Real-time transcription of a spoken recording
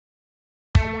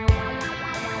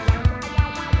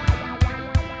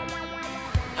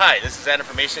Hi, this is Adam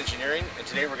from Ace Engineering, and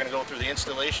today we're going to go through the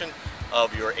installation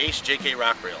of your Ace JK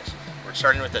rock rails. We're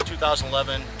starting with the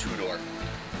 2011 two-door.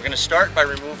 We're going to start by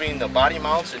removing the body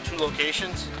mounts in two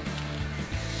locations,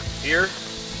 here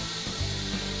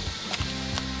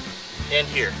and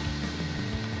here.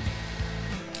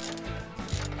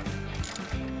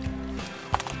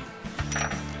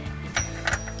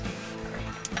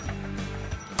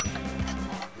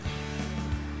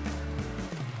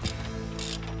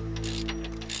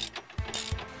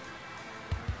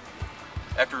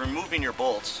 After removing your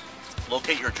bolts,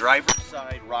 locate your driver's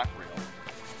side rock rail.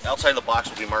 Outside the box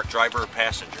will be marked driver or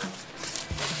passenger.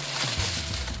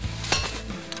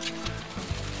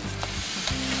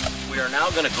 We are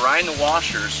now going to grind the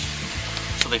washers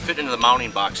so they fit into the mounting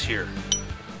box here.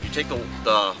 You take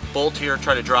the bolt here,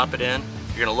 try to drop it in.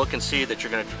 You're going to look and see that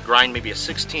you're going to grind maybe a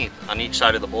 1/16 on each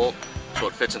side of the bolt so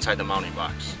it fits inside the mounting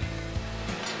box.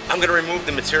 I'm going to remove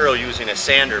the material using a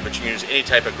sander, but you can use any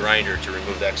type of grinder to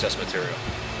remove the excess material.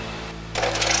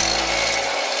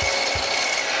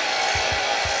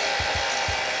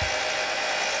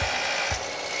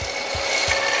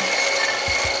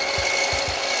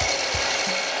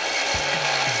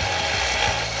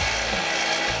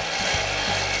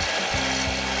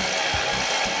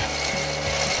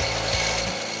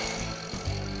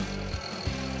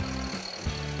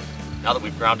 Now that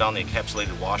we've ground down the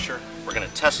encapsulated washer, we're going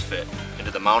to test fit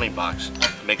into the mounting box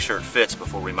to make sure it fits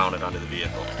before we mount it onto the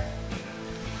vehicle.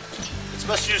 It's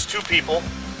best to use two people.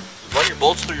 Run your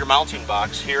bolts through your mounting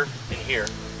box here and here.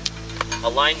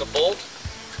 Align the bolt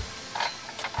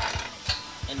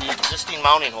in the existing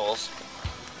mounting holes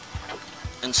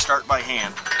and start by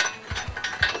hand.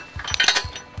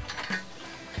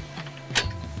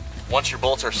 Once your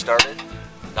bolts are started,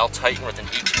 now tighten with an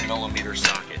 18mm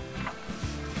socket.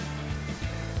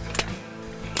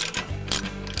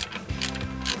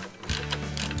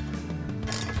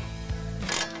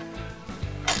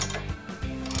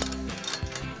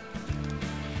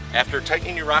 After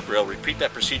tightening your rock rail, repeat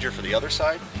that procedure for the other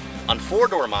side. On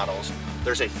four-door models,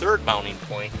 there's a third mounting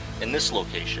point in this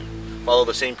location. Follow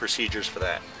the same procedures for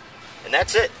that. And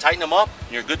that's it. Tighten them up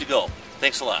and you're good to go.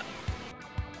 Thanks a lot.